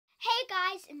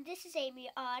guys, and this is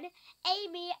Amy on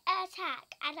Amy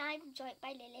Attack, and I'm joined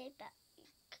by Lily, but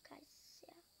guys,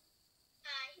 yeah.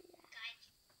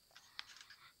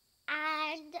 Hi,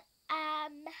 yeah.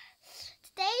 And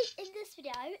today in this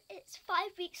video, it's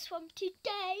 5 weeks from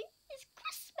today. It's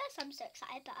Christmas. I'm so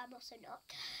excited, but I'm also not,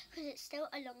 because it's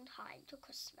still a long time till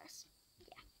Christmas.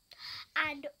 Yeah.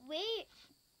 And we're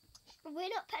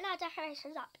not putting our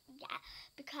decorations up yet,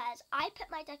 because I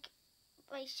put my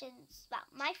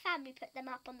my family put them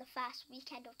up on the first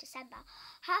weekend of December.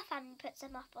 Her family puts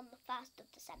them up on the 1st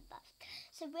of December.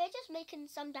 So we're just making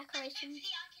some decorations.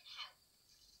 Hopefully I can help.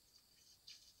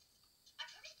 I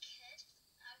probably could.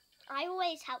 I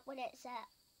always help when it's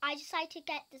I decide to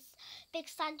get this big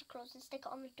Santa Claus and stick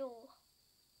it on the door.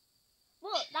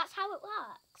 Well, that's how it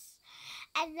works.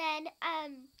 And then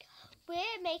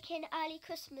we're making early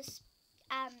Christmas.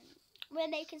 We're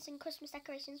making some Christmas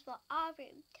decorations for our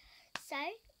room. So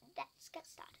let's get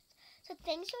started. So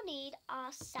things you'll need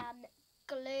are some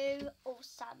glue or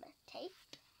some tape,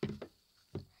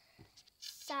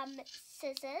 some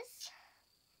scissors,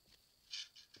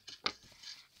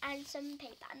 and some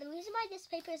paper. And the reason why this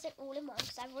paper isn't all in one,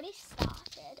 because I've already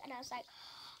started and I was like,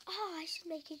 oh, I should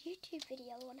make a YouTube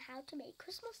video on how to make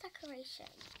Christmas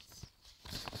decorations.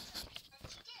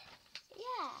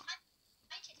 Yeah.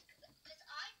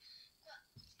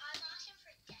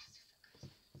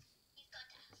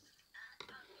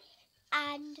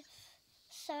 And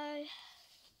so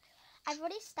I've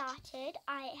already started.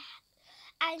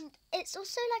 And it's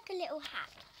also like a little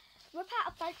hack. Rip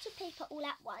out a bunch of paper all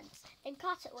at once, then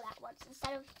cut it all at once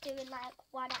instead of doing like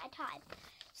one at a time.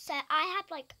 So I had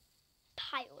like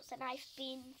piles and I've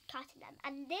been cutting them.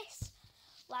 And this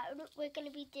one we're going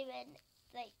to be doing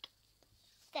like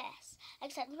this,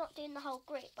 except we're not doing the whole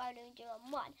group, we're only doing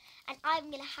one. And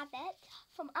I'm going to have it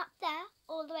from up there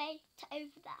all the way to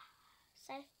over there.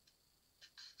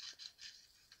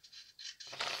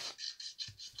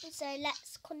 So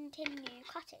let's continue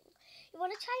cutting. You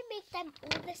want to try and make them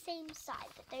all the same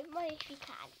size, but don't worry if you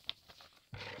can.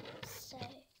 So I'm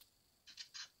not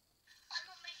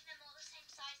making them all the same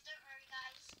size, don't worry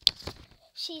guys.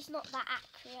 She's not that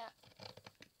accurate.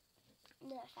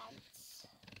 No offense.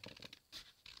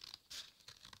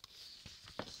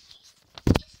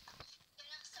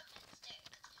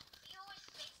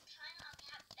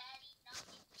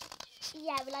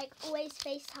 Yeah, we like always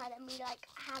FaceTime and we like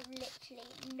have literally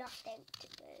nothing to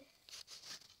do.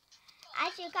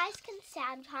 As you guys can see,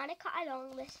 I'm trying to cut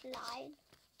along this line.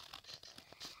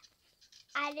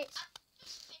 And it's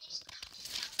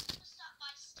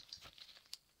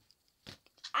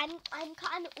I'm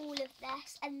cutting all of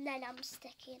this and then I'm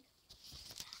sticking.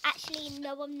 Actually,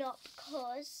 no I'm not,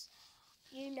 because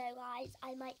you know guys,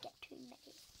 I might get too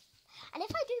many. And if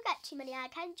I do get too many, I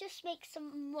can just make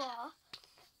some more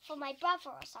for my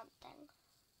brother or something.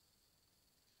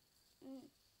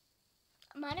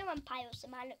 Mine are on piles, so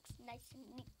mine looks nice and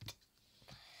neat.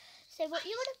 So what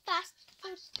you want to first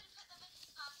I'm just going to put them in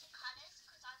sparkle colours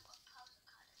because I've got powder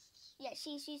colours. Yeah,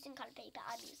 she's using coloured paper,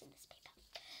 I'm using this paper.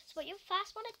 So what you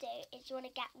first want to do is you want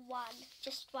to get one,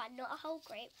 just one, not a whole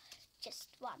group,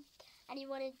 just one. And you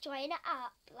want to join it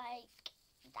up like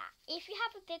that. If you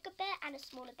have a bigger bit and a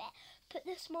smaller bit, put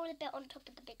the smaller bit on top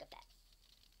of the bigger bit.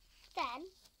 Then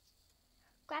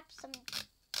grab some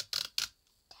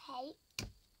tape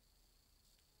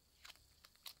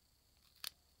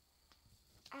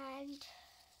and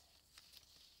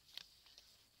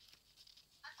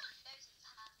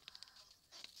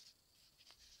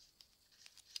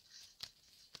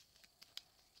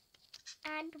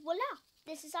voila,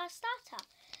 this is our starter.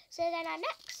 So then our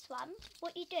next one,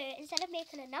 what you do, instead of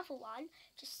making another one,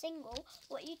 just single,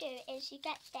 what you do is you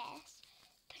get this,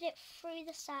 put it through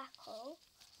the circle,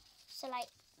 so like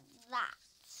that,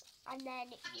 and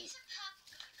then you...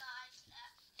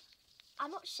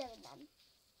 I'm not showing them.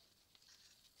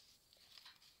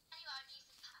 Anyway, I'm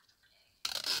using purple glue.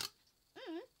 What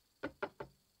are you doing?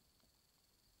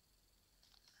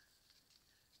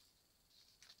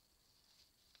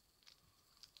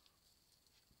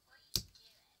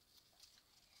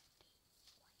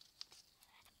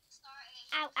 Sorry.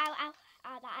 Ow, ow, ow.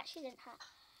 Ow, that actually didn't hurt.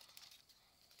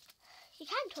 You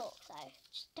can talk though,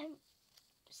 just don't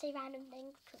say random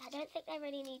things, because I don't think they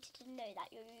really need to know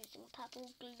that you're using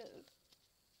purple glue.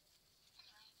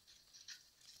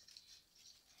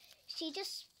 She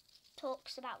just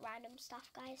talks about random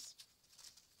stuff, guys.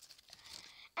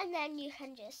 And then you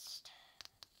can just...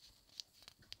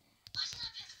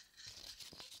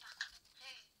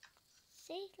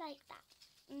 See, like that.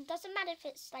 It doesn't matter if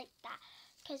it's like that,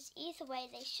 because either way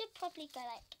they should probably go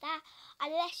like that,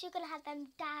 unless you're going to have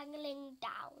them dangling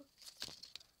down.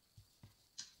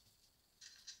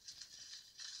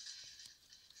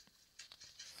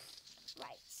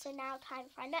 So now time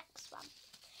for our next one.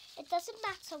 It doesn't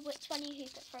matter which one you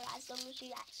hoop it through as long as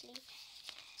you actually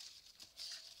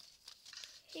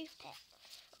hoop it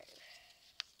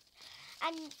through.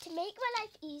 And to make my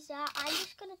life easier, I'm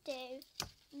just going to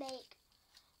make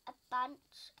a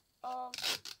bunch of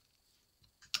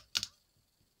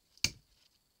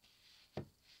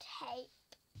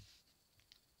tape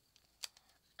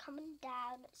coming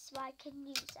down so I can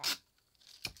use it.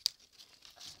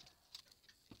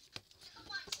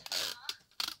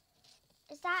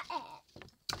 Is that it?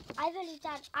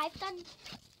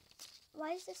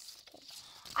 Why is this sticking?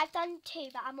 I've done 2,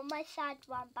 but I'm on my 3rd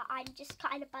one, but I'm just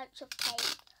cutting a bunch of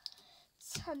tape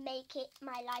to make it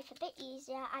my life a bit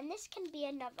easier, and this can be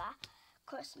another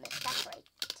Christmas decorating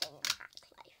hack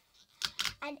life.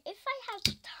 And if I have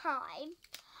time,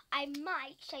 I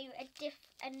might show you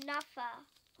another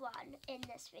one in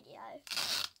this video.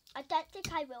 I don't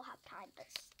think I will have time, but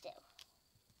still.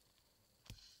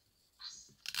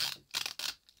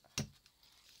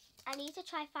 I need to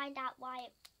try find out why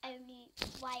it will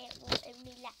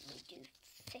only let me do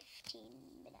 15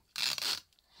 minutes.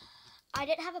 I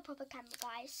don't have a proper camera,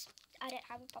 guys. I don't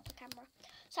have a proper camera.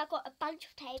 So I've got a bunch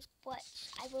of tape, which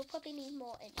I will probably need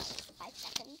more in like 5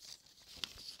 seconds.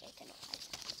 Okay, not 5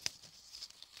 seconds.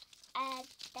 And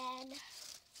then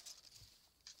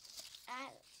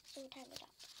we'll time it up.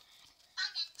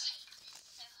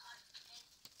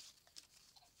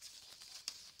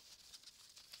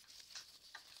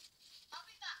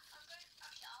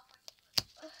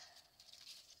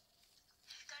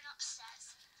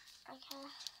 Okay.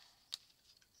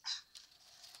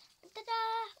 Ta-da!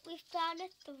 We've done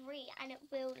 3 and it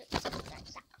will look something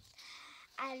like that.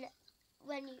 And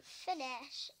when you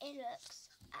finish, it looks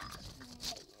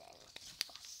amazing.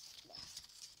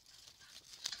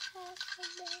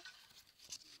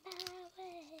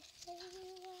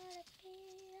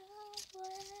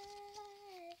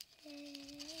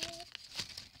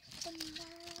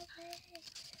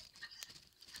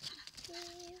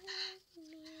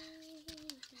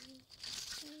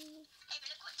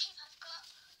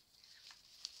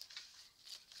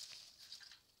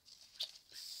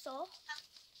 So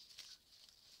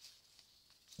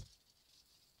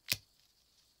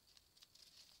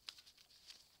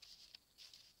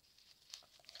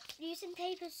using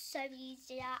tape is so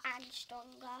easier and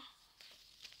stronger.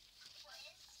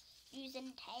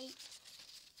 Using tape,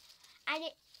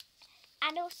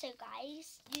 and also,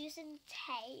 guys, using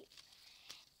tape,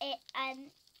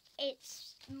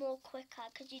 it's more quicker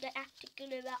because you don't have to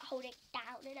glue it, hold it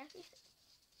down, and everything.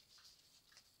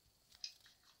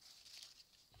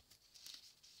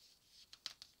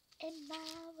 In my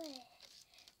way,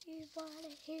 you wanna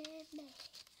hear me.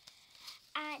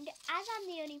 And as I'm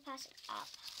the only person up,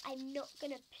 I'm not the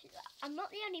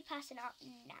only person up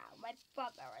now. My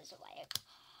brother is awake,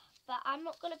 but I'm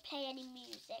not gonna play any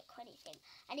music or anything.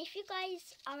 And if you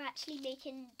guys are actually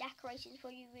making decorations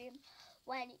for your room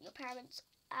when your parents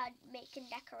are making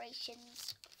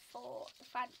decorations for the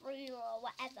front room or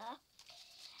whatever,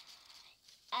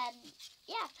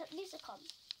 yeah, put music on.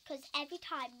 Because every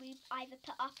time we either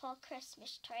put up our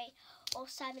Christmas tree or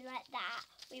something like that,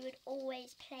 we would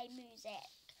always play music.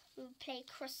 We would play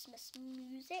Christmas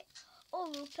music, or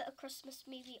we'll put a Christmas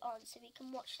movie on so we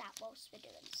can watch that whilst we're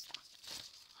doing stuff.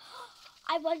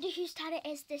 I wonder whose turn it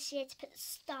is this year to put the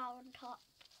star on top.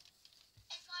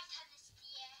 It's my turn this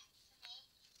year for me,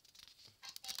 I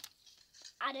think.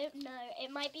 I don't know.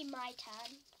 It might be my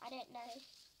turn. I don't know.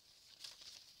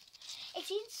 It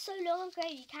seems so long ago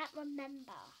you can't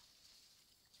remember.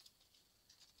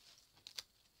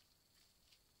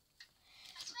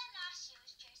 I swear last year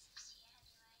was Joseph's year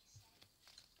anyway,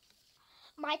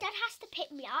 so. My dad has to pick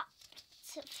me up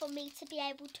for me to be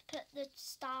able to put the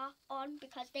star on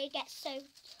because they get so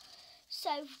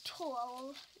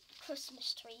tall,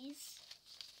 Christmas trees.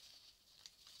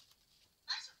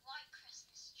 Mine's a white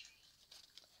Christmas tree.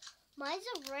 Mine's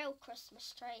a real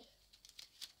Christmas tree.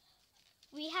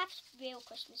 We have real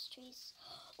Christmas trees.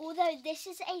 Although this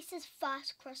is Ace's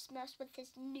first Christmas with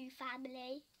his new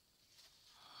family.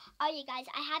 Oh yeah,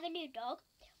 guys, I have a new dog.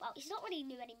 Well, he's not really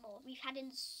new anymore. We've had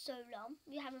him so long.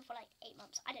 We've had him for like 8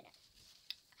 months. I don't know.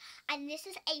 And this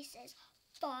is Ace's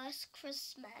first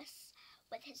Christmas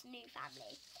with his new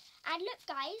family. And look,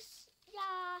 guys.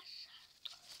 Yeah.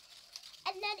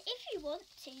 And then if you want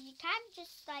to, you can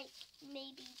just like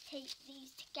maybe tape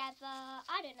these together.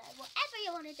 I don't know. Whatever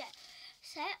you want to do.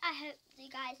 So, I hope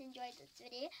you guys enjoyed this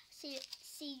video. See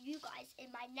you guys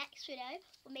in my next video.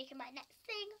 We're making my next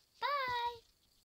thing. Bye!